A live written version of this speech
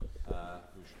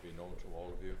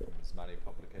his many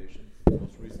publications, the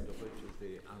most recent of which is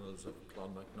the Annals of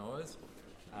Cluain Lethan,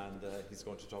 and he's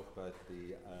going to talk about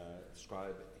the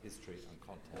Scribe history and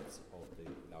contents of the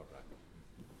Leabhar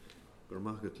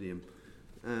Breac.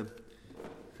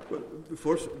 Well,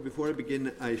 before I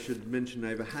begin, I should mention I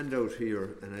have a handout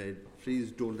here, and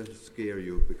please don't let it scare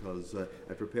you, because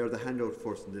I prepared the handout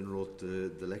first and then wrote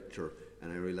the lecture,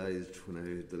 and I realised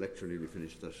when the lecture nearly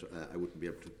finished that I wouldn't be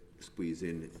able to squeeze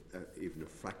in even a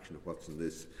fraction of what's in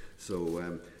this.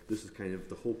 So this is kind of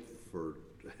the hope for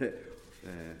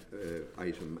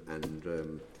item,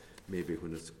 and maybe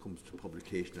when it comes to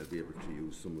publication I'll be able to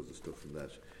use some of the stuff from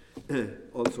that.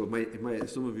 Also,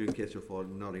 some of you, in case you're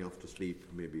nodding off to sleep,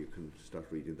 maybe you can start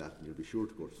reading that and you'll be sure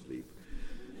to go to sleep.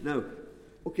 Now,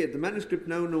 the manuscript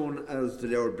now known as the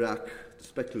Leabhar Breac, the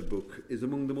Speckled Book, is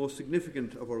among the most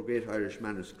significant of our great Irish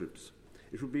manuscripts.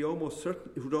 It would almost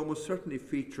certainly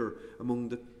feature among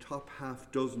the top half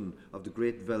dozen of the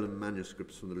great vellum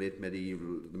manuscripts from the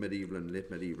medieval and late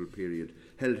medieval period,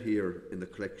 held here in the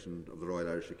collection of the Royal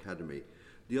Irish Academy.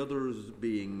 The others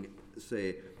being,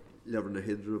 say, Leabhar na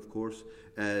Hidre, of course,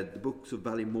 the books of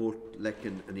Ballymote,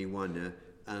 Lecan and Iwana,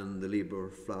 and the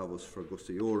Leabhar Flavus for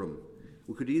Gussiorum.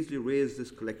 We could easily raise this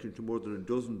collection to more than a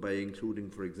dozen by including,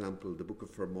 for example, the Book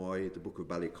of Fermoy, the Book of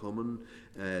Ballycommon,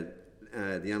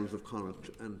 the Annals of Connacht,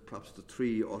 and perhaps the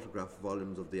 3 autographed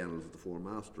volumes of the Annals of the Four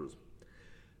Masters.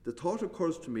 The thought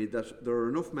occurs to me that there are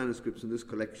enough manuscripts in this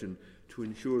collection to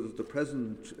ensure that the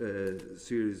present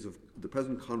the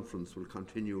present conference will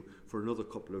continue for another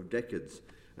couple of decades.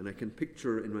 And I can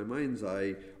picture in my mind's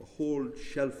eye a whole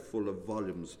shelf full of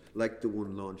volumes like the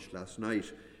one launched last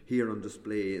night here on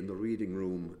display in the reading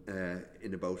room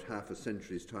in about half a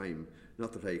century's time.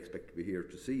 Not that I expect to be here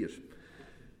to see it.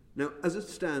 Now, as it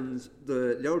stands,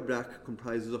 the Leabhar Breac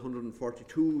comprises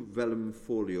 142 vellum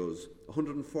folios,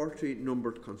 140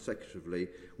 numbered consecutively,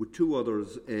 with 2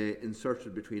 others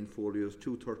inserted between folios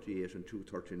 238 and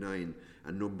 239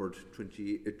 and numbered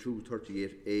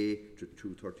 238A to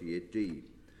 238D.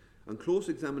 On close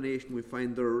examination, we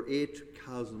find there are 8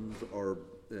 chasms or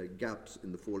gaps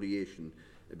in the foliation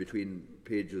between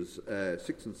pages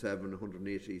 6 and 7,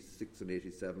 186 and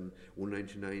 87,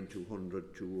 199,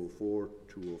 200, 204,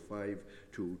 205,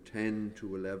 210,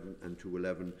 211 and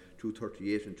 211,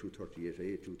 238 and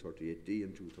 238A, 238D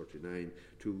and 239,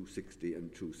 260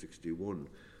 and 261.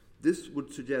 This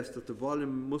would suggest that the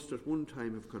volume must at one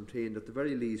time have contained at the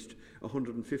very least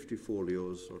 150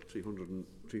 folios or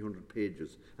 300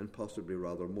 pages, and possibly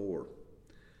rather more.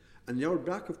 And Leabhar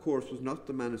Breac, of course, was not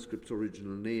the manuscript's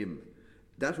original name.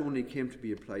 That only came to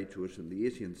be applied to it in the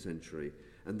 18th century,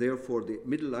 and therefore the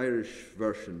Middle Irish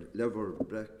version, Leabhar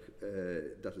Breac,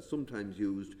 that is sometimes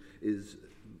used is,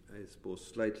 I suppose,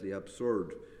 slightly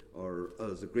absurd, or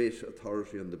as a great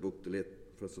authority on the book, the late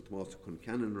Professor Tomás Ó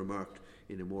Cuindlis remarked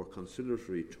in a more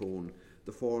conciliatory tone,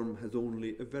 the form has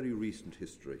only a very recent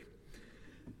history.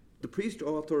 The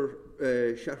priest-author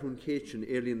Sharún Caichin,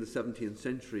 early in the 17th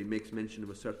century, makes mention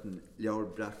of a certain Leabhar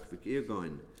Breac Mac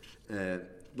Egans,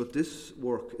 but this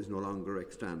work is no longer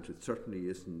extant. It certainly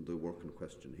isn't the work in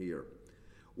question here.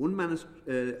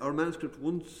 Our manuscript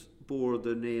once bore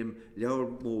the name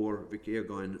Leabhar Mór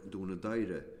Dúna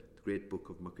Doighre, the great book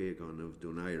of Mac Egans of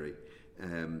Duniry,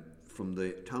 from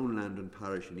the townland and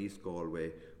parish in East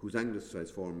Galway, whose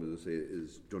anglicised form, as I say,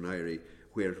 is Doighre,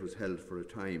 where it was held for a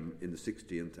time in the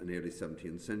 16th and early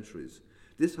 17th centuries.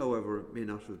 This, however, may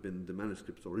not have been the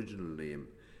manuscript's original name.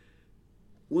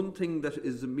 One thing that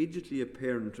is immediately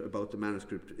apparent about the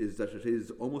manuscript is that it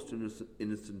is almost in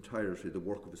its entirety the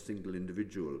work of a single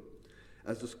individual.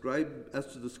 As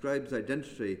to the scribe's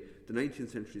identity, the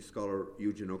 19th century scholar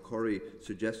Eugene O'Curry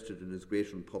suggested in his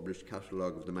great unpublished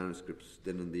catalogue of the manuscripts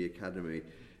then in the Academy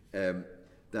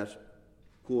that,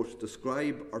 quote, the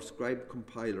scribe or scribe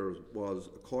compiler was,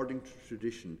 according to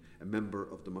tradition, a member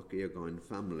of the MacEgans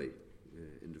family,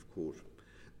 end of quote.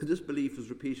 And this belief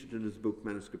is repeated in his book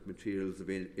Manuscript Materials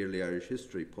of Early Irish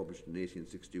History, published in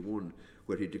 1861,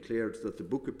 where he declared that the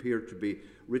book appeared to be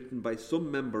written by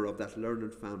some member of that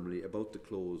learned family about the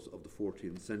close of the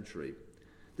 14th century.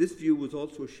 This view was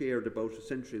also shared about a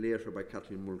century later by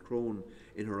Kathleen Mulcrone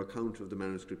in her account of the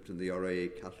manuscript in the RIA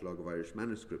Catalogue of Irish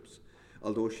Manuscripts,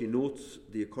 although she notes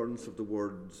the occurrence of the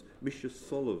words Mishas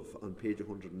Sulliv on page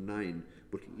 109,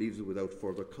 but leaves it without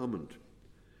further comment.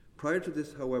 Prior to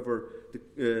this, however,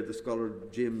 the scholar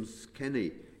James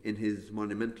Kenny, in his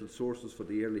monumental Sources for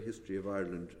the Early History of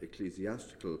Ireland,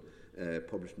 ecclesiastical,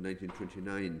 published in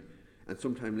 1929, and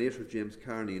sometime later James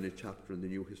Carney in a chapter in the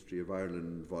New History of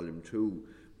Ireland, Volume 2,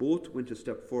 both went a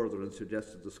step further and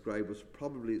suggested the scribe was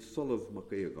probably Sulliv Mac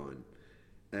Egans.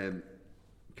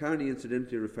 Carney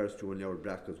incidentally refers to An Leabhar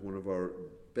Breac as one of our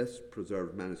best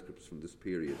preserved manuscripts from this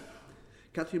period.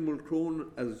 Cathy Mulcrone,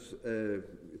 as you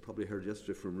probably heard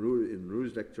yesterday from in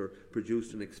Rua's lecture,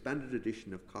 produced an expanded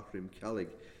edition of Cochrim Ceallaigh,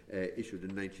 issued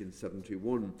in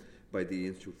 1971 by the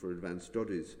Institute for Advanced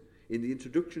Studies. In the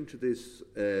introduction to this,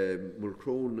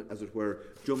 Mulcrone, as it were,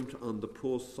 jumped on the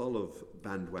pro-Sulliv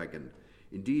bandwagon.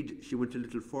 Indeed, she went a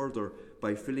little further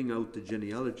by filling out the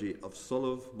genealogy of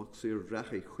Sulliv, Murchadh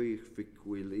Riabhach Ó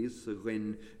Cuindlis,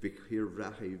 Vic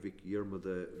Hirrachi, Vic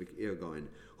Yermada, Vic Eagain,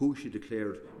 who she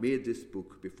declared made this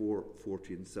book before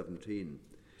 1417.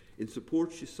 In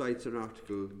support, she cites an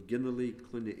article, Ginnelly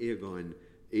Cluain Lethan,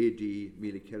 AD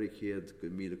Míle Cericéad go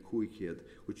Míle Cúigcéad,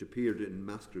 which appeared in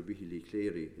Múscraige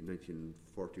Tíre in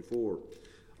 1944,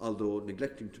 although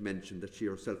neglecting to mention that she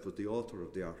herself was the author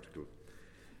of the article.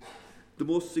 The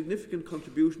most significant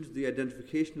contribution to the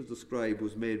identification of the scribe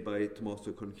was made by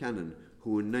Tommaso Concannon,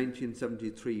 who in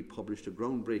 1973 published a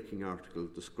groundbreaking article,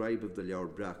 The Scribe of the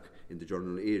Leabhar Breac, in the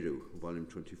journal Éireadh, volume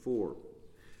 24.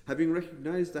 Having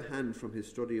recognised the hand from his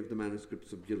study of the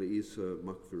manuscripts of Gilla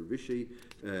Mac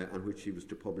on which he was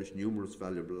to publish numerous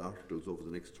valuable articles over the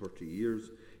next 30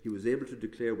 years, he was able to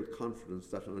declare with confidence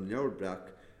that An Leabhar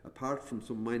Breac, apart from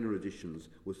some minor additions,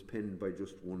 was penned by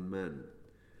just one man.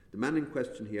 The man in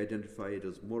question he identified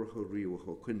as Murchadh Riabhach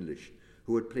Ó Cuindlis,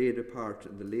 who had played a part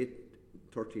in the late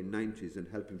 1390s in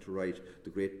helping to write the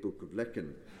great Book of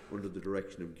Lecan under the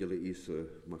direction of Gilla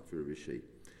Mac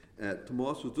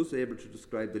Tomás was thus able to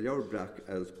describe the Leabhar Breac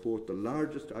as, quote, the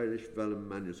largest Irish vellum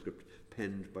manuscript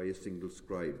penned by a single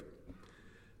scribe.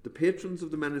 The patrons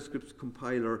of the manuscript's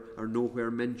compiler are nowhere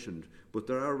mentioned, but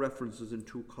there are references in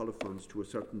two colophons to a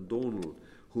certain Donal,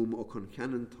 whom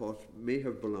O'Concannon thought may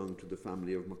have belonged to the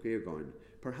family of MacEgans,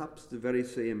 perhaps the very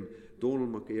same Donal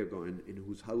MacEgans in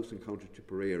whose house in County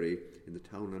Tipperary, in the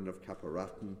townland of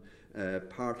Caparatin,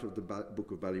 part of the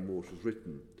Book of Ballymote was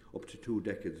written, up to 2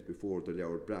 decades before the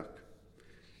Leabhar Breac.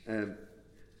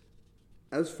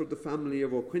 As for the family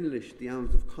of Ó Cuindlis, the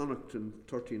Annals of Connacht in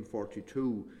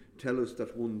 1342 tell us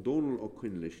that one Donal Ó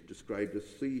Cuindlis, described as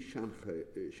C.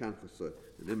 Shanchasa,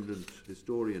 an eminent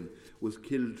historian, was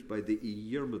killed by the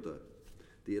Yermada.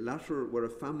 The latter were a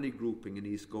family grouping in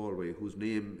East Galway whose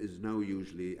name is now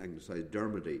usually anglicised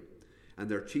Dermody, and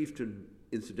their chieftain,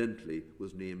 incidentally,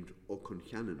 was named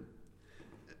O'Concannon.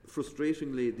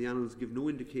 Frustratingly, the annals give no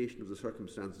indication of the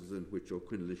circumstances in which Ó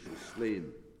Cuindlis was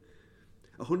slain.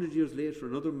 100 years later,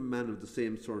 another man of the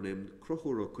same surname,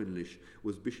 Cruchur Ó Cuindlis,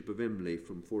 was Bishop of Emly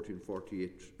from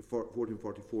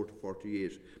 1444 to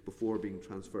 48 before being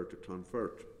transferred to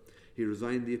Clonfert. He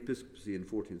resigned the episcopacy in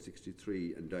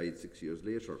 1463 and died 6 years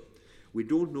later. We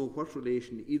don't know what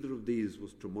relation either of these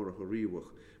was to Murchadh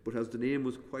Riabhach, but as the name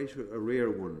was quite a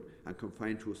rare one and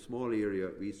confined to a small area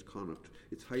of East Connacht,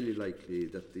 it's highly likely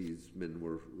that these men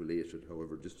were related,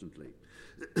 however distantly.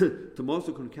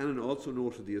 Tommaso Concannon also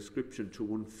noted the ascription to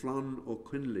one Flann Ó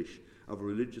Cuindlis of a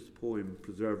religious poem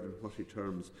preserved in what he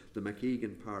terms the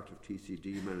MacEgan part of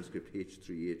TCD manuscript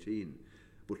H318,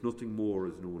 but nothing more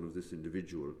is known of this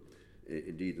individual.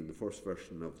 Indeed, in the first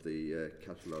version of the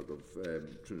catalogue of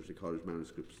Trinity College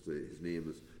manuscripts, his name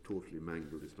is totally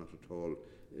mangled. It's not at all,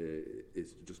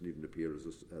 it doesn't even appear as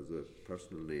a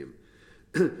personal name.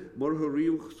 Murchadh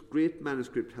Riabhach's great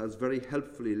manuscript has very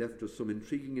helpfully left us some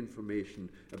intriguing information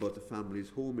about the family's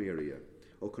home area.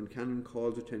 O'Concannon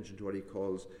calls attention to what he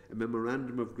calls a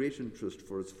memorandum of great interest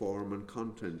for its form and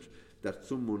content that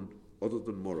someone other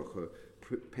than Murchadh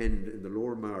penned in the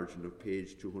lower margin of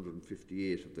page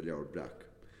 258 of the Leabhar Breac.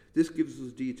 This gives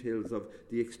us details of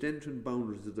the extent and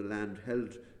boundaries of the land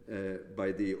held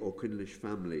by the Ó Cuindlis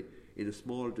family in a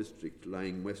small district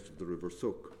lying west of the River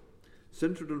Suck.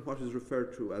 Centred on what is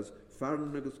referred to as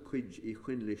Farn agus Cuid I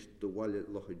Cuindlis do Bhaile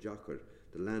Lochaidheachar,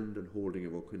 the land and holding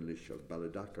of Ó Cuindlis of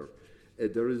Balladachar,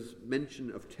 there is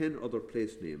mention of 10 other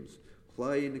place names: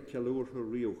 Cluain Lethan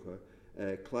Riabhach,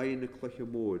 Cluain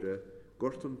Lethan,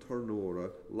 Gorton Tornora,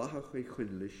 Leabhar Ó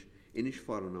Cuindlis, Inish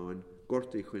Faranain,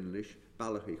 Gorty Cuindlis,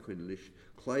 Ballach Ó Cuindlis,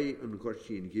 Clay and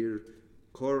Gorchin Gir,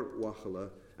 Cor Wachala,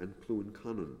 and Cluain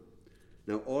Canon.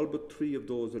 Now, all but 3 of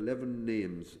those 11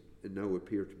 names now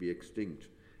appear to be extinct.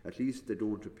 At least they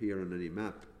don't appear on any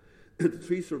map. The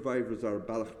 3 survivors are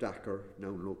Ballachdachar, now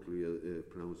locally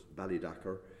pronounced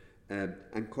Ballydachar,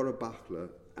 and Corabachla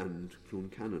and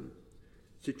Cluain Canon.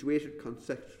 Situated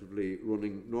consecutively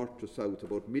running north to south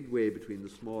about midway between the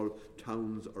small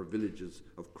towns or villages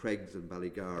of Craigs and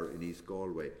Ballygar in East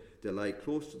Galway. They lie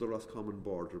close to the Roscommon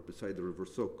border beside the River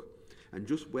Suck and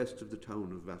just west of the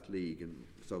town of Vatleague in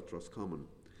South Roscommon.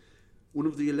 One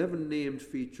of the 11 named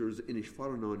features in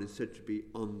Ishfaranaun is said to be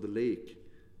on the lake.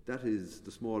 That is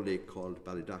the small lake called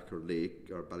Ballydacker Lake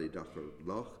or Ballydacker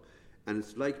Loch, and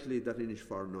it's likely that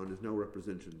Inishfarnon is now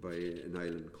represented by an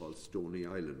island called Stony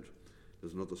Island.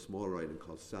 There's another smaller island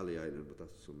called Sally Island, but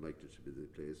that's unlikely to be the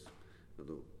place,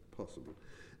 although possible.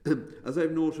 As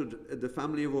I've noted, the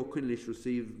family of Ó Cuindlis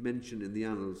received mention in the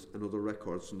annals and other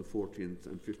records from the 14th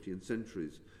and 15th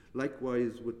centuries.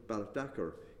 Likewise with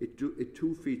Ballydacker, it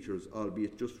too features,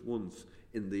 albeit just once,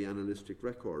 in the annalistic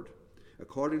record.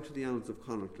 According to the annals of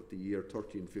Connacht at the year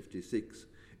 1356,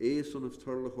 a son of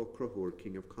Thurlach Ó Cruthor,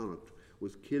 king of Connacht,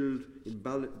 was killed in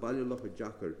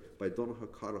Ballylochajacker by Donogha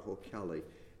Carach Ó Ceali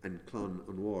and Cluain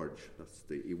Lethan. That's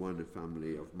the Iwana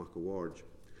family of MacEgans.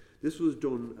 This was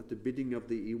done at the bidding of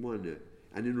the Iwana,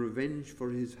 and in revenge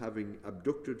for his having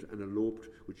abducted and eloped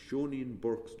with Shonian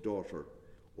Burke's daughter,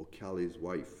 Ó Ceali's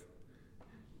wife.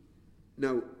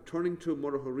 Now, turning to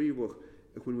Murchadh Riabhach,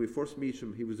 when we first meet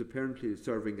him, he was apparently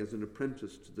serving as an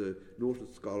apprentice to the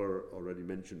noted scholar already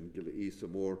mentioned, Leabhar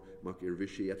Mór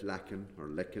Dúna Doighre or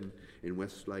Lecan in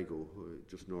West Sligo,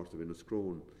 just north of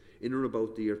Inniscrone, in or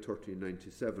about the year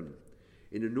 1397.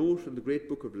 In a note in the Great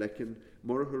Book of Lecan,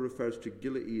 Murchadh refers to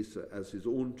Leabhar as his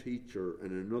own teacher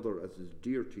and another as his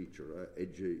dear teacher,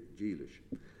 Edge Geelish.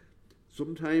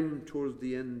 Sometime towards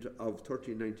the end of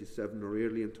 1397 or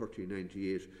early in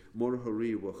 1398, Murchadh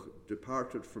Riabhach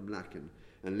departed from Lecan,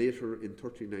 and later in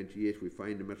 1398 we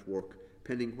find him at work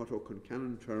penning what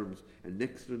O'Concannon terms an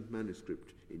excellent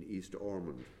manuscript in East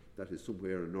Ormond, that is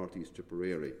somewhere in northeast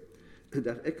Tipperary.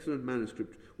 That excellent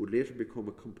manuscript would later become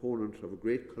a component of a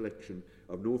great collection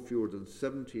of no fewer than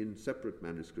 17 separate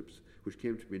manuscripts, which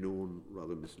came to be known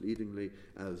rather misleadingly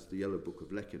as the Yellow Book of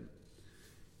Lecan.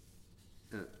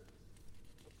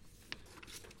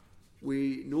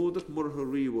 We know that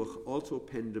Murchadh Riabhach also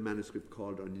penned a manuscript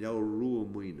called An Leabhar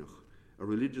Breac, a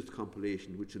religious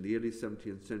compilation which in the early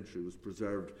 17th century was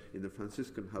preserved in the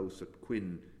Franciscan house at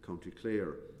Quinn, County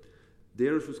Clare.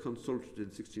 There it was consulted in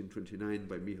 1629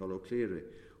 by Muraíle Tíre,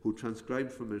 who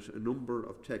transcribed from it a number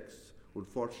of texts.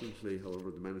 Unfortunately, however,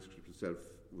 the manuscript itself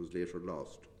was later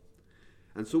lost.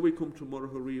 And so we come to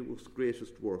Murchadh Riabhach's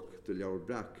greatest work, the Leabhar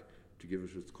Breac, to give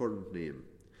it its current name.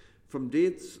 From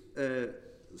dates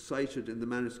cited in the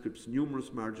manuscript's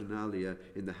numerous marginalia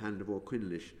in the hand of Ó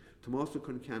Cuindlis, Tomás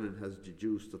O'Concannon has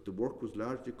deduced that the work was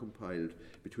largely compiled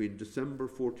between December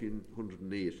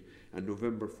 1408 and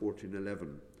November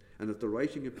 1411, and that the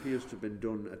writing appears to have been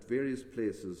done at various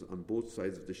places on both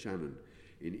sides of the Shannon,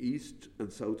 in East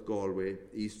and South Galway,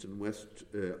 East and West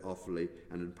Offaly,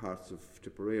 and in parts of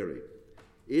Tipperary.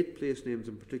 8 place names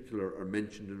in particular are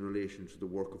mentioned in relation to the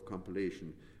work of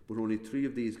compilation, but only 3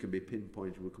 of these can be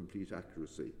pinpointed with complete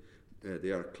accuracy. They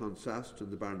are Clonsast in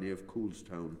the barony of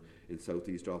Coulstown in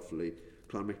southeast Offaly,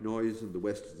 Clonmacnoise in the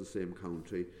west of the same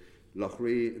county,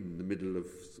 Loughrea in the middle of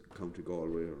County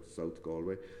Galway or South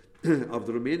Galway. Of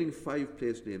the remaining 5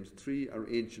 place names, 3 are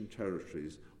ancient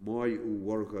territories, Moy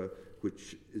Uwarga,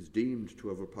 which is deemed to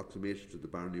have approximated to the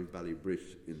barony of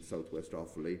Ballybrit in southwest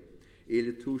Offaly,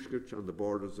 Eilitushkirch on the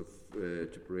borders of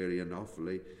Tipperary and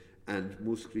Offaly, and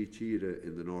Múscraige Tíre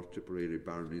in the North Tipperary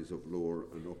baronies of Lower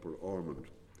and Upper Ormond.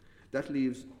 That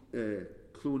leaves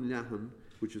Cluain Lethan,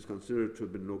 which is considered to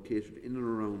have been located in and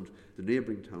around the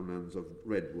neighbouring townlands of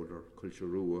Redwood or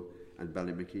Culcherua and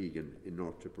BallymacEgan in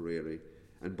North Tipperary,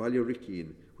 and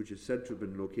Ballyrickean, which is said to have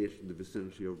been located in the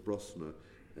vicinity of Brosna,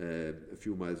 a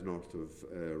few miles north of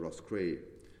Roscrea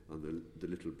on the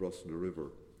Little Brosna River.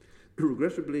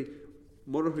 Regrettably,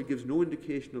 Murchadh gives no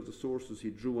indication of the sources he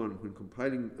drew on when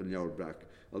compiling An Leabhar Breac,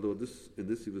 although in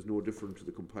this he was no different to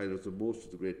the compilers of most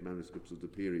of the great manuscripts of the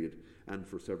period, and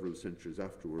for several centuries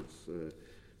afterwards.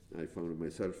 I found it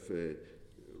myself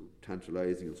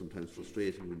tantalising and sometimes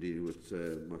frustrating when dealing with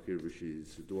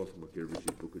MacEgans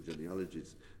Book of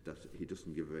Genealogies, that he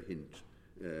doesn't give a hint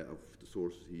of the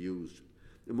sources he used.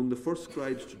 Among the first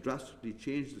scribes to drastically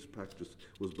change this practice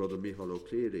was Brother Muraíle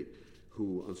Tíre,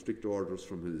 who, on strict orders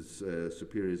from his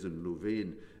superiors in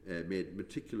Louvain, made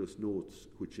meticulous notes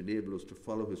which enable us to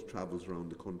follow his travels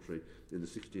around the country in the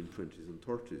 1620s and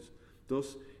 30s.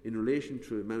 Thus, in relation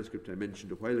to a manuscript I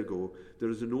mentioned a while ago, there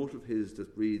is a note of his that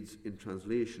reads in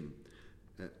translation,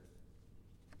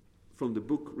 from the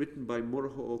book written by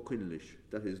Murchadh Ó Cuindlis,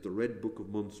 that is the Red Book of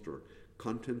Munster,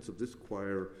 contents of this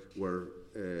quire were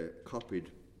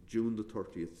copied June the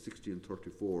 30th,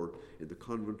 1634, in the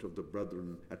convent of the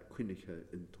Brethren at Quinnicha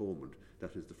in Thomond,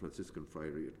 that is the Franciscan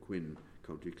friary at Quinn,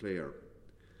 County Clare.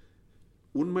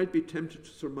 One might be tempted to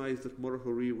surmise that Murchadh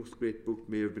Riabhach's great book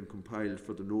may have been compiled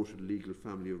for the noted legal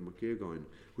family of MacEgans,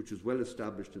 which was well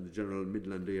established in the general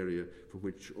Midland area from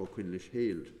which Ó Cuindlis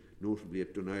hailed, notably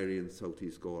at Doighre in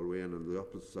southeast Galway and on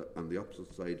the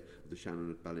opposite side of the Shannon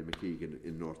at BallymacEgan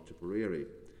in North Tipperary.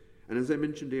 And as I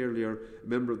mentioned earlier, a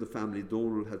member of the family,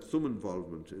 Donald, had some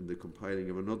involvement in the compiling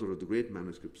of another of the great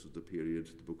manuscripts of the period,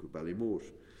 the Book of Ballymote.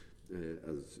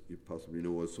 As you possibly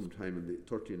know, as sometime in the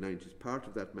 1390s, part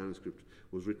of that manuscript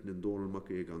was written in Donald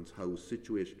MacEgans' house,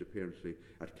 situated apparently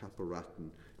at Capparatton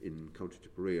in County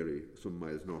Tipperary, some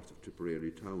miles north of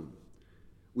Tipperary town.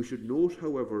 We should note,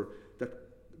 however, that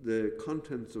the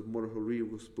contents of Murchadh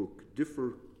Riabhach's book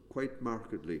differ quite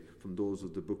markedly from those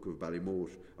of the Book of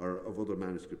Ballymote or of other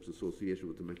manuscripts associated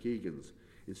with the MacEgans.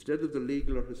 Instead of the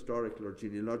legal or historical or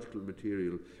genealogical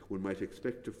material one might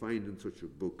expect to find in such a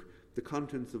book, the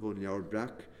contents of An Leabhar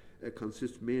Breac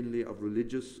consist mainly of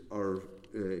religious or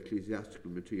ecclesiastical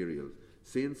material,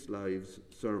 saints' lives,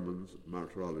 sermons,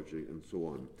 martyrology, and so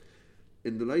on.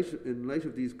 In light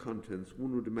of these contents,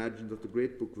 one would imagine that the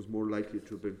great book was more likely to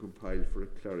have been compiled for a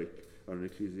cleric or an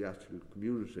ecclesiastical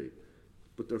community.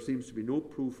 But there seems to be no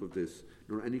proof of this,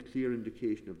 nor any clear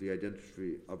indication of the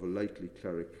identity of a likely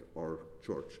cleric or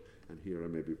church. And here I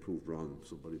may be proved wrong.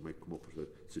 Somebody might come up with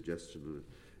a suggestion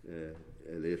in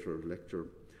a later lecture.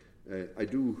 I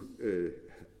do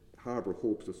harbour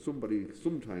hopes that somebody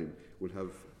sometime will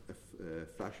have a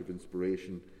flash of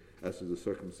inspiration as to the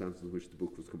circumstances in which the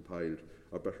book was compiled,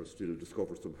 or better still,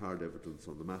 discover some hard evidence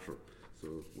on the matter. So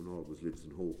one always lives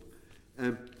in hope.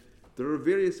 There are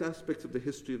various aspects of the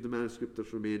history of the manuscript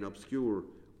that remain obscure.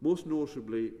 Most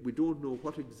notably, we don't know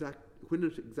when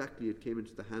exactly it came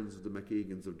into the hands of the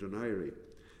MacEgans of Duniry.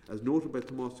 As noted by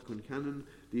Tomás Concannon,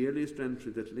 the earliest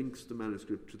entry that links the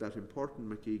manuscript to that important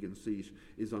MacEgan seat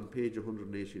is on page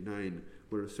 189,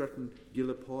 where a certain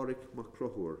Gilapáric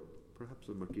Macrohor, perhaps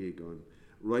a MacEgan,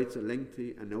 writes a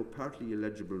lengthy and now partly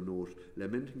illegible note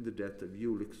lamenting the death of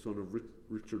Ulick, son of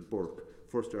Richard Burke,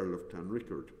 1st Earl of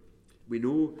Clanrickard. We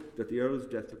know that the Earl's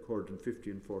death occurred in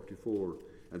 1544,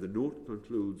 and the note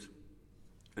concludes,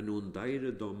 An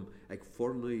Doighre dom ag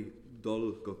fornai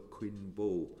dul go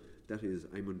Cuinbo. That is,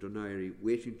 I'm in Doighre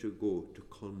waiting to go to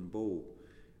Conbo.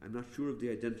 I'm not sure of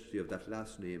the identity of that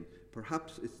last name.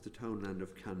 Perhaps it's the townland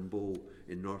of Canbo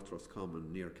in North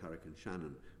Roscommon near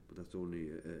Carrick-on-Shannon, but that's only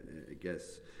a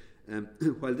guess.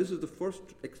 While this is the first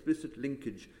explicit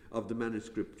linkage of the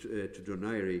manuscript to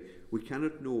Doighre, we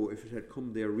cannot know if it had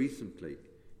come there recently.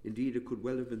 Indeed, it could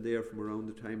well have been there from around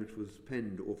the time it was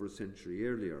penned over a century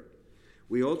earlier.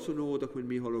 We also know that when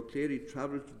Micheál Ó Cléiri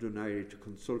travelled to Doighre to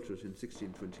consult it in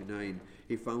 1629,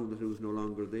 he found that it was no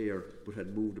longer there, but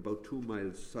had moved about 2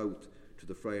 miles south to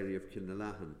the friary of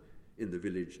Kilnalahan, in the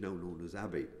village now known as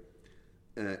Abbey.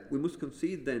 We must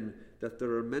concede then that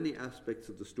there are many aspects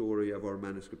of the story of our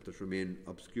manuscript that remain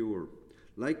obscure.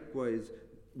 Likewise,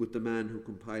 with the man who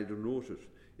compiled and wrote it,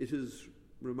 it is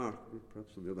remarkable,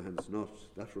 perhaps on the other hand it's not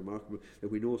that remarkable,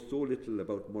 that we know so little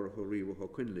about Murchadh Riabhach Ó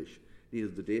Cuindlis, neither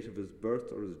the date of his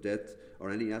birth or his death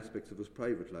or any aspects of his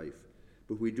private life.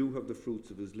 But we do have the fruits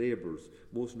of his labours,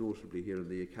 most notably here in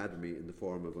the Academy in the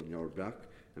form of An Leabhar Breac,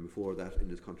 and before that in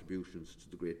his contributions to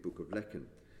the great Book of Lecan.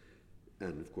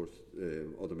 And of course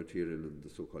other material in the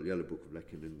so-called Yellow Book of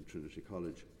Lecan in Trinity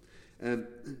College.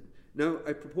 Now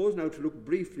I propose now to look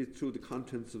briefly through the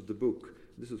contents of the book.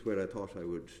 This is where I thought I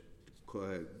would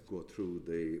go through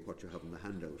what you have in the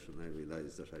handout, and I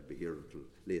realised that I'd be here until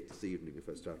late this evening if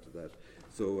I started that.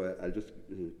 So I'll just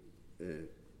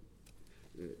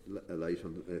light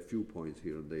on a few points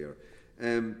here and there.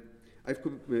 I've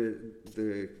come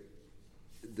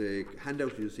the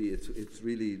handout, you see, it's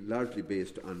really largely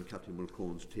based on Kathleen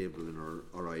Mulcone's table in our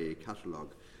RIA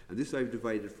catalogue. And this I've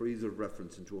divided for ease of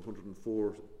reference into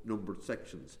 104 numbered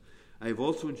sections. I have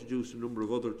also introduced a number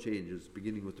of other changes,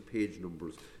 beginning with the page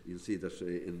numbers. You'll see that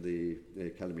in the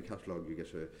Academy catalogue you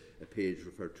get a page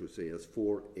referred to, say, as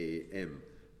 4 a.m.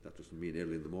 That doesn't mean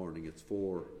early in the morning. It's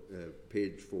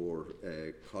page 4,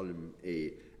 column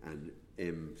A, and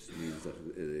M means that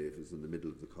it is in the middle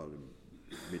of the column,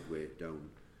 midway down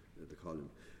the column.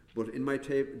 But in my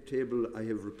table, I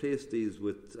have replaced these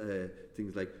with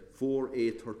things like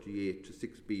 4A38 to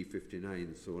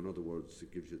 6B59. So in other words,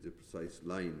 it gives you the precise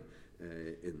line,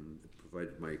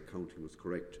 provided my counting was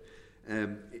correct,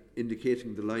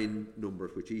 indicating the line number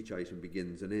at which each item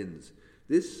begins and ends.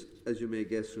 This, as you may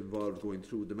guess, involved going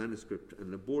through the manuscript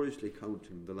and laboriously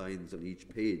counting the lines on each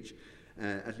page,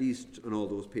 at least on all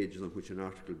those pages on which an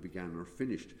article began or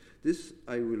finished. This,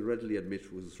 I will readily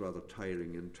admit, was rather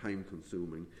tiring and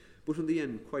time-consuming, but in the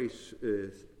end quite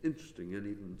interesting and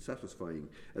even satisfying,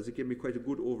 as it gave me quite a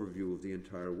good overview of the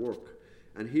entire work.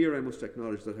 And here I must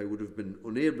acknowledge that I would have been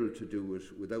unable to do it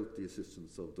without the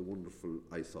assistance of the wonderful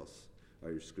Isos,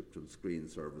 Irish script on screen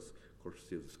service,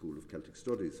 courtesy of the School of Celtic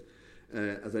Studies.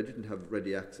 As I didn't have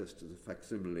ready access to the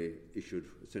facsimile issued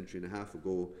a century and a half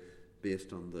ago,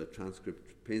 based on the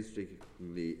transcript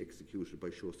painstakingly executed by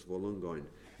Joseph O'Longoin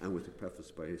and with a preface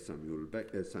by Samuel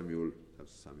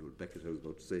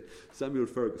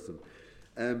Ferguson.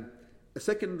 A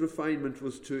second refinement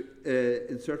was to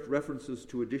insert references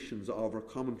to editions of or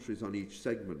commentaries on each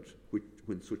segment,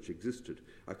 when such existed.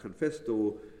 I confess,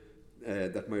 though,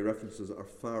 that my references are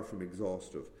far from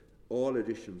exhaustive. All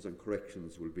additions and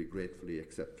corrections will be gratefully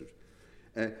accepted.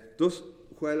 Thus,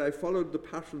 while I followed the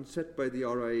pattern set by the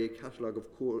RIA catalogue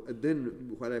of quoting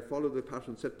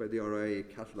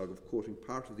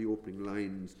part of the opening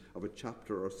lines of a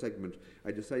chapter or segment,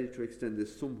 I decided to extend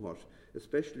this somewhat,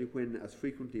 especially when, as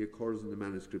frequently occurs in the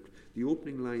manuscript, the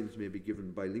opening lines may be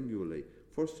given bilingually,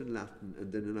 first in Latin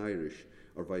and then in Irish,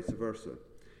 or vice versa.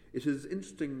 It is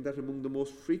interesting that among the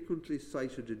most frequently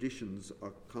cited editions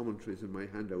or commentaries in my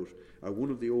handout are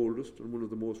one of the oldest and one of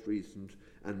the most recent,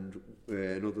 and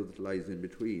another that lies in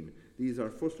between. These are,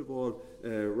 first of all,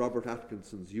 Robert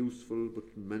Atkinson's useful but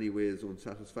in many ways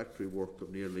unsatisfactory work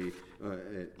of nearly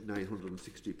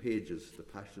 960 pages, The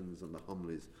Passions and the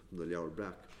Homilies from the Leabhar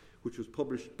Breac, which was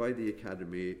published by the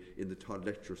Academy in the Todd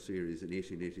Lecture Series in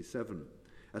 1887.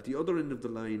 At the other end of the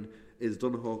line is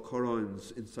Donoghue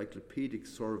Corrine's encyclopedic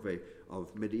survey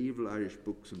of medieval Irish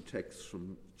books and texts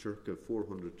from circa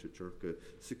 400 to circa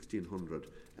 1600,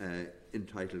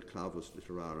 entitled Clavis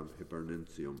Literarum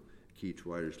Hibernensium, Key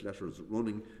to Irish Letters,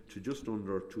 running to just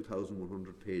under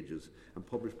 2,100 pages and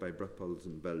published by Brepols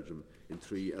in Belgium in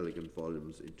 3 elegant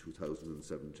volumes in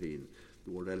 2017.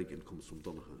 The word elegant comes from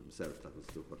Donoghue himself. That was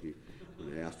what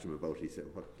when I asked him about, he said,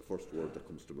 what the first word that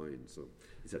comes to mind. So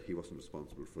he said he wasn't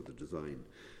responsible for the design.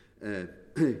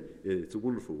 It's a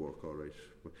wonderful work, all right.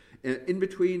 In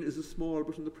between is a small,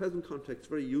 but in the present context,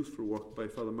 very useful work by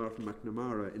Father Martin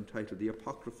McNamara entitled The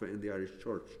Apocrypha in the Irish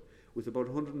Church. With about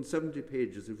 170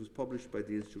 pages, it was published by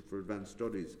the Institute for Advanced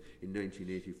Studies in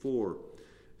 1984.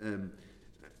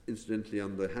 Incidentally,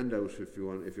 on the handout, if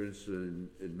you're interested in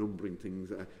numbering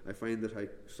things, I find that I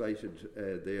cited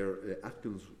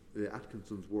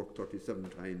Atkinson's work 37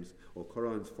 times,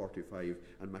 O'Corrine's 45,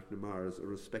 and McNamara's a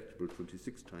respectable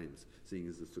 26 times, seeing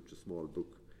as it's such a small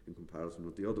book in comparison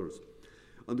with the others.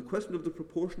 On the question of the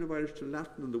proportion of Irish to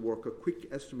Latin in the work, a quick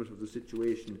estimate of the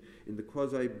situation in the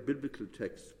quasi-biblical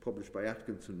text published by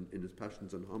Atkinson in his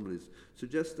Passions and Homilies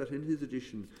suggests that in his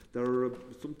edition there are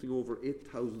something over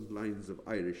 8,000 lines of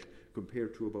Irish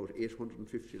compared to about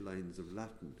 850 lines of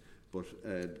Latin, but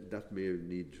that may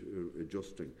need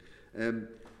adjusting. And,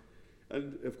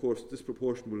 of course, this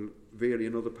proportion will vary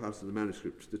in other parts of the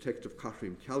manuscript. The text of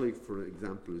Catherine Callig, for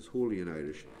example, is wholly in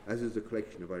Irish, as is the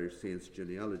collection of Irish saints'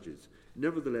 genealogies.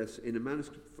 Nevertheless, in a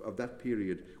manuscript of that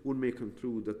period, one may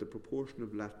conclude that the proportion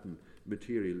of Latin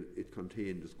material it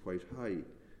contained is quite high.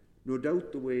 No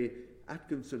doubt the way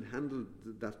Atkinson handled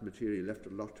that material left a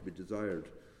lot to be desired,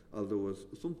 although as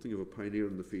something of a pioneer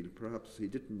in the field, perhaps he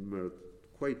didn't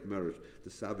quite merit the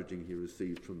savaging he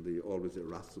received from the always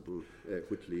irascible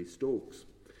Whitley Stokes.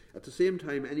 At the same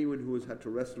time, anyone who has had to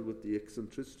wrestle with the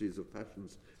eccentricities of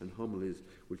Passions and Homilies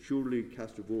will surely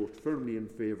cast a vote firmly in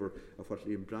favour of what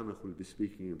Liam Branagh will be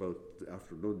speaking about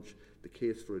after lunch, the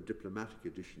case for a diplomatic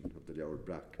edition of the Leabhar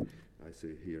Breac. I say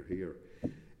hear, hear.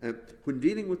 When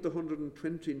dealing with the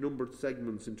 120 numbered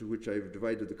segments into which I've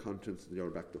divided the contents of the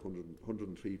Leabhar Breac, the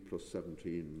 103 plus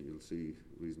 17, you'll see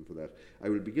reason for that, I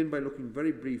will begin by looking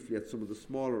very briefly at some of the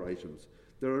smaller items.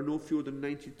 There are no fewer than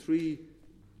 93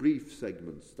 brief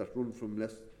segments that run from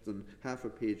less than half a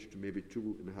page to maybe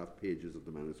 2.5 pages of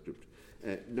the manuscript,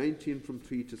 19 from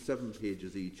 3 to 7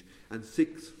 pages each, and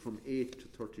 6 from 8 to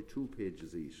 32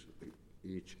 pages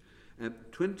each.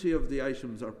 20 of the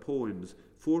items are poems,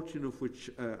 14 of which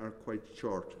are quite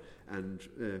short, and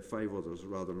 5 others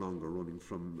rather longer, running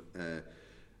from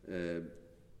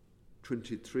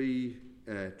 23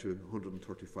 to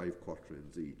 135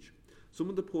 quatrains each. Some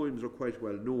of the poems are quite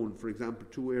well known. For example,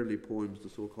 2 early poems, the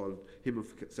so-called Hymn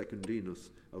of Secundinus,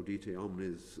 Audite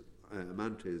Omnes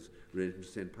Amantes, relating to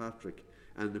St. Patrick,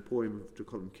 and the poem to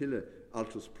Columcille,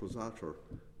 Altus Prosator,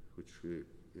 which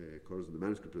occurs in the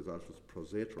manuscript as Altus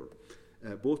Prosator,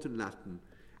 both in Latin,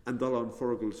 and Dollan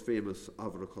Fergal's famous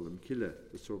Avra Columcille,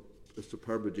 a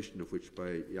superb edition of which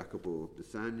by Jacopo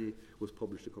Pisani was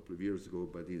published a couple of years ago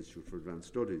by the Institute for Advanced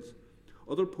Studies.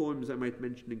 Other poems I might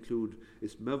mention include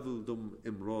Is Meveldum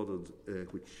Imrodad,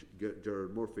 which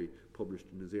Gerard Murphy published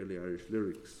in his early Irish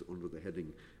lyrics under the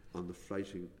heading On the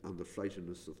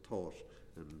Flightiness of Thought,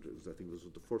 and I think this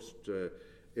was the first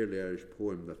early Irish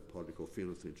poem that Pádraig Ó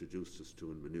Fiannas introduced us to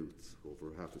in Maynooth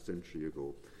over half a century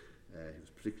ago. He was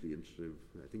particularly interested.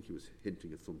 I think he was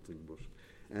hinting at something,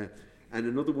 but and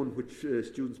another one which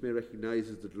students may recognise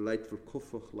is the delightful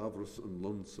Cufach, Lavras and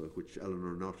Lunsa, which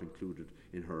Eleanor Knott included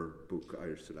in her book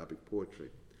Irish Syllabic Poetry.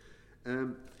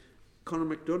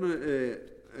 Conor McDonagh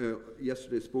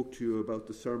yesterday spoke to you about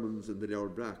the sermons in the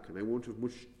Leabhar Breac, and I won't have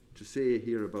much to say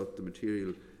here about the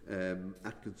material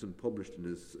Atkinson published in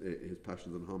his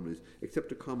Passions and Homilies, except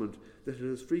to comment that it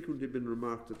has frequently been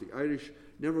remarked that the Irish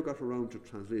never got around to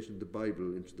translating the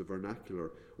Bible into the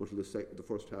vernacular until the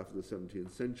first half of the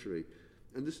 17th century.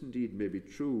 And this indeed may be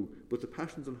true, but the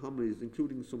Passions and Homilies,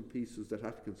 including some pieces that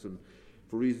Atkinson,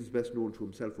 for reasons best known to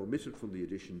himself, omitted from the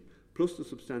edition, plus the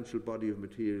substantial body of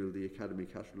material the Academy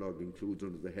catalogue includes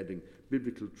under the heading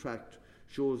Biblical Tract,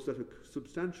 shows that a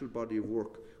substantial body of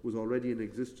work was already in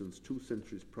existence 2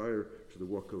 centuries prior to the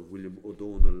work of William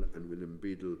O'Donnell and William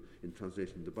Beadle in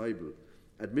translating the Bible.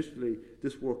 Admittedly,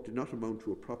 this work did not amount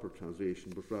to a proper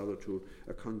translation, but rather to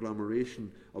a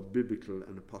conglomeration of biblical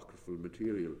and apocryphal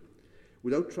material.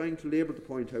 Without trying to labour the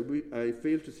point, I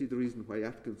fail to see the reason why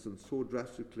Atkinson so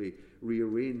drastically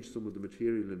rearranged some of the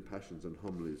material in Passions and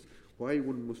Homilies. Why,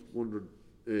 one must wonder,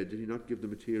 did he not give the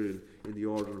material in the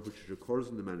order in which it occurs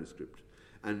in the manuscript?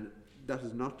 And that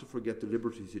is not to forget the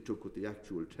liberties he took with the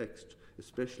actual text,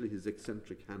 especially his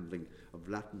eccentric handling of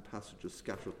Latin passages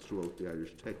scattered throughout the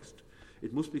Irish text.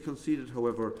 It must be conceded,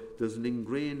 however, there's an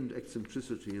ingrained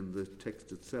eccentricity in the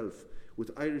text itself,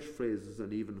 with Irish phrases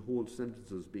and even whole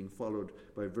sentences being followed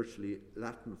by virtually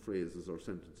Latin phrases or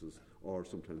sentences, or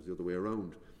sometimes the other way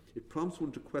around. It prompts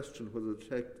one to question whether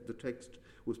the text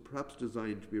was perhaps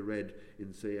designed to be read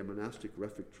in, say, a monastic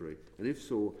refectory, and if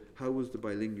so, how was the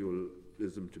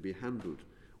bilingualism to be handled?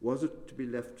 Was it to be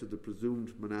left to the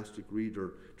presumed monastic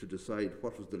reader to decide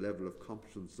what was the level of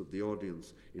competence of the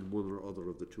audience in one or other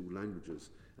of the 2 languages,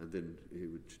 and then he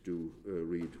would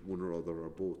read one or other or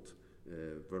both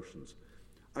versions?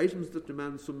 Items that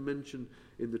demand some mention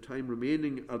in the time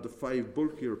remaining are the 5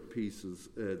 bulkier pieces,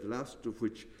 the largest of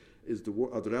which is the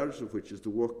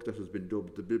work that has been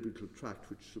dubbed the Biblical Tract,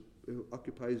 which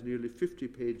occupies nearly 50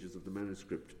 pages of the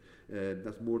manuscript.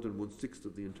 That's more than 1/6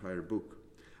 of the entire book.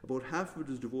 About half of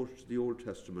it is devoted to the Old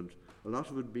Testament, a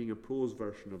lot of it being a prose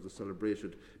version of the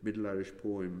celebrated Middle Irish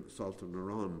poem Psalter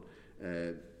Naran,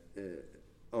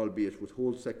 albeit with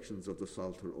whole sections of the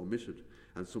Psalter omitted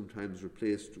and sometimes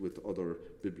replaced with other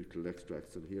biblical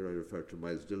extracts. And here I refer to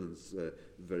Miles Dillon's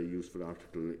very useful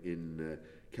article in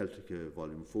Celtica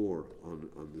Volume 4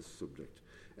 on this subject.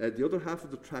 The other half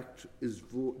of the tract is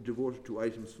devoted to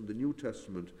items from the New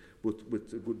Testament, but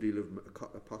with a good deal of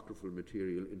apocryphal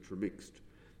material intermixed.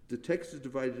 The text is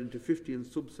divided into 15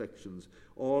 subsections,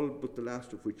 all but the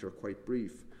last of which are quite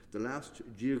brief. The last,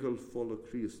 Diagal Folla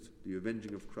Christ, the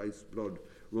avenging of Christ's blood,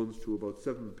 runs to about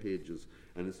 7 pages,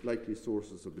 and its likely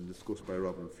sources have been discussed by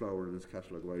Robin Flower in his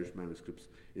catalogue of Irish manuscripts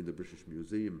in the British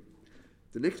Museum.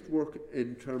 The next work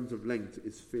in terms of length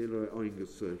is Félire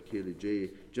Óengusso Céli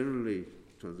Dé, generally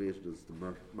translated as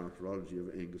the Martyrology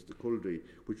of Angus de Culdry,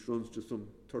 which runs to some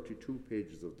 32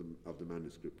 pages of the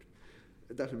manuscript.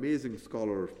 That amazing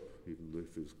scholar, even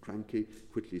if he was cranky,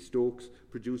 Whitley Stokes,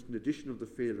 produced an edition of the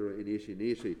Félire in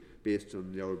 1880 based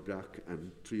on Leabhar Breac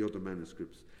and 3 other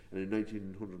manuscripts. And in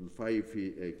 1905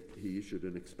 he issued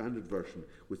an expanded version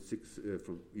with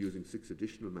using 6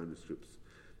 additional manuscripts.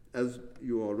 As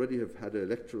you already have had a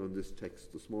lecture on this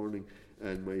text this morning,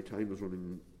 and my time is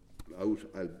running out,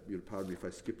 you'll pardon me if I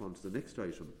skip on to the next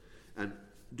item. And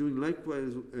doing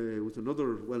likewise with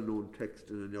another well-known text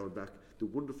in An Leabhar Breac, the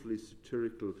wonderfully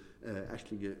satirical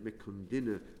Aisling Meic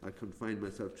Conglinne, I confine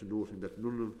myself to noting that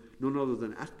none other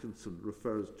than Atkinson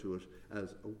refers to it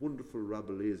as a wonderful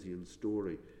Rabelaisian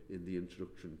story in the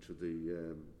introduction to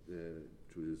the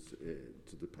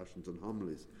Passions and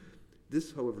Homilies.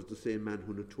 This, however, is the same man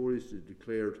who notoriously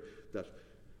declared that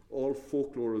all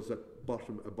folklore is at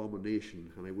bottom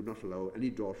abomination, and I would not allow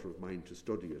any daughter of mine to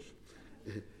study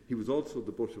it. He was also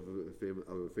the butt of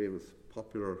a famous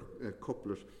popular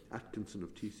couplet, Atkinson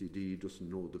of TCD doesn't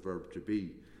know the verb to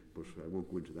be, but I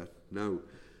won't go into that now.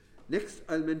 Next,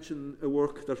 I'll mention a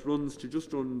work that runs to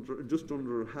just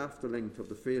under half the length of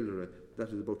the Félire,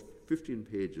 that is about 15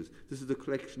 pages. This is a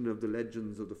collection of the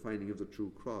legends of the finding of the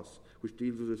True Cross, which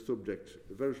deals with a subject,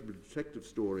 a veritable detective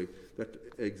story that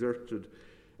exerted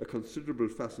a considerable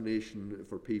fascination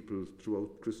for people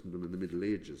throughout Christendom in the Middle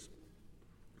Ages.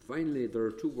 Finally, there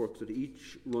are 2 works that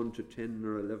each run to 10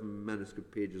 or 11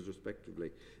 manuscript pages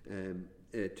respectively.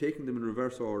 Taking them in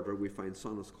reverse order, we find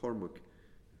Sonus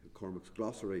Cormac's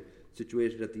glossary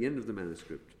situated at the end of the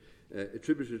manuscript.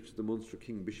 attributed to the Munster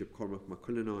King Bishop Cormac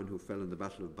MacCullinane, who fell in the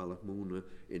Battle of Ballachmona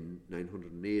in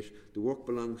 908. The work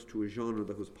belongs to a genre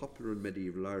that was popular in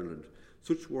medieval Ireland.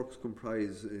 Such works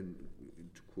comprise,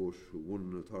 to quote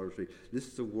one authority,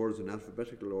 lists of words in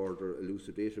alphabetical order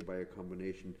elucidated by a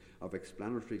combination of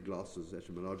explanatory glosses,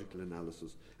 etymological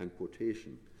analysis, and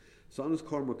quotation. Sonus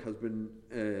Cormac has been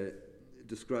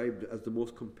described as the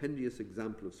most compendious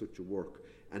example of such a work,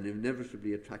 and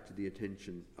inevitably attracted the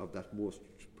attention of that most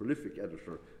prolific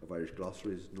editor of Irish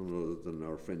glossaries, none other than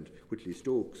our friend Whitley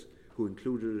Stokes, who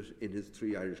included it in his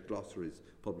 3 Irish glossaries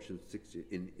published in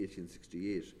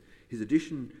 1868. His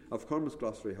edition of Cormac's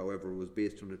glossary, however, was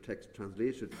based on a text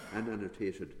translated and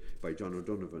annotated by John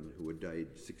O'Donovan, who had died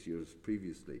 6 years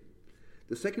previously.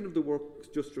 The second of the works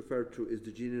just referred to is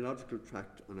the genealogical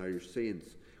tract on Irish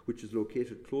saints, which is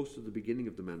located close to the beginning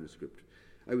of the manuscript.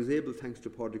 I was able, thanks to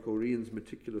Pádraig Ó Rian's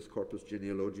meticulous Corpus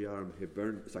Genealogiarum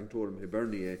Sanctorum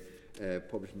Hiberniae,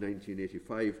 published in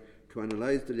 1985, to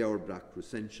analyse the Leabhar Breac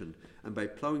recension, and by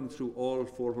ploughing through all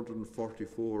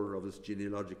 444 of its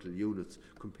genealogical units,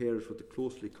 compare it with the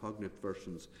closely cognate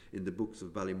versions in the books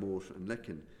of Ballymote and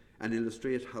Lecan, and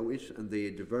illustrate how it and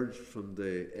they diverged from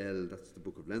the that's the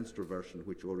Book of Leinster version,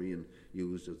 which Ó Rian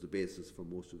used as the basis for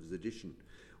most of his edition.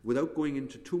 Without going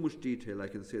into too much detail, I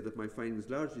can say that my findings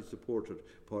largely supported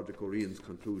Pádraig Ó Rian's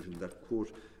conclusion that,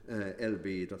 quote,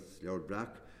 LB, that's Leabhar Breac,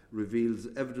 reveals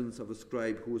evidence of a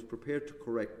scribe who was prepared to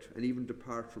correct and even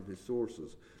depart from his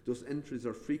sources. Thus, entries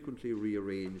are frequently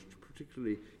rearranged,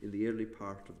 particularly in the early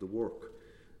part of the work.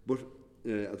 But,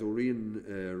 as Ó Rian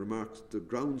remarks, the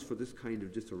grounds for this kind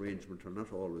of disarrangement are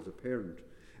not always apparent.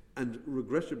 And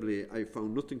regrettably, I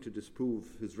found nothing to disprove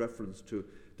his reference to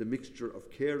the mixture of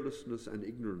carelessness and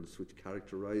ignorance which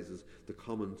characterises the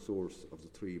common source of the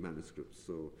 3 manuscripts.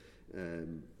 So,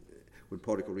 when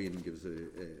Pádraig Ó Rian gives a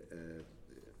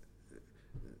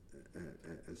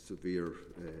severe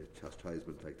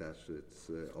chastisement like that, it's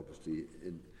obviously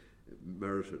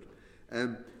merited.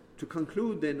 To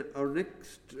conclude then, our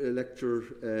next lecture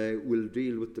will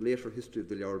deal with the later history of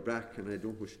the Leabhar Breac, and I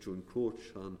don't wish to encroach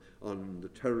on the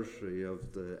territory of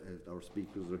our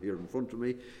speakers are here in front of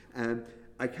me.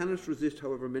 I cannot resist,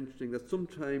 however, mentioning that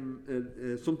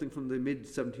something from the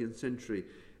mid-17th century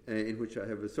in which I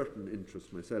have a certain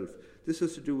interest myself. This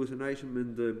has to do with an item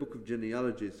in the Book of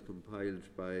Genealogies compiled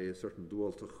by a certain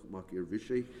Dúaltach Mac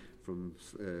Egans from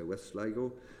West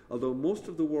Sligo. Although most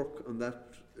of the work on that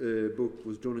book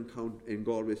was done in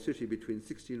Galway City between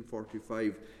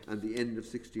 1645 and the end of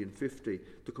 1650,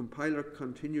 the compiler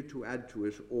continued to add to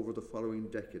it over the following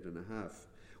decade and a half.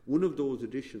 One of those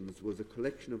editions was a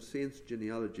collection of saints'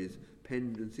 genealogies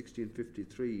penned in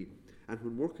 1653, and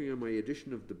when working on my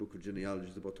edition of the Book of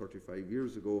Genealogies about 35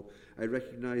 years ago, I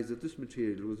recognised that this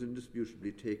material was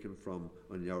indisputably taken from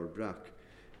An Leabhar Breac.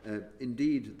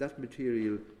 Indeed, that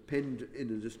material, penned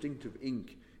in a distinctive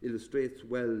ink, illustrates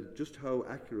well just how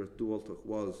accurate Dúaltach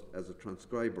was as a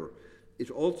transcriber.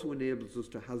 It also enables us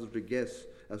to hazard a guess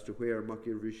as to where Mac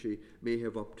Egans may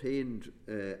have obtained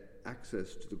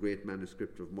access to the great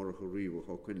manuscript of Murchadh Riabhach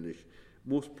Ó Cuindlis,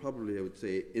 most probably, I would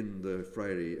say, in the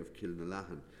Friary of Cluain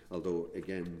Lethan, although,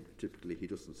 again, typically he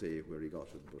doesn't say where he got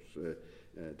it,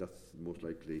 but that's the most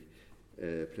likely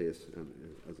place,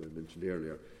 as I mentioned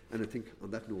earlier. And I think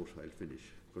on that note I'll finish.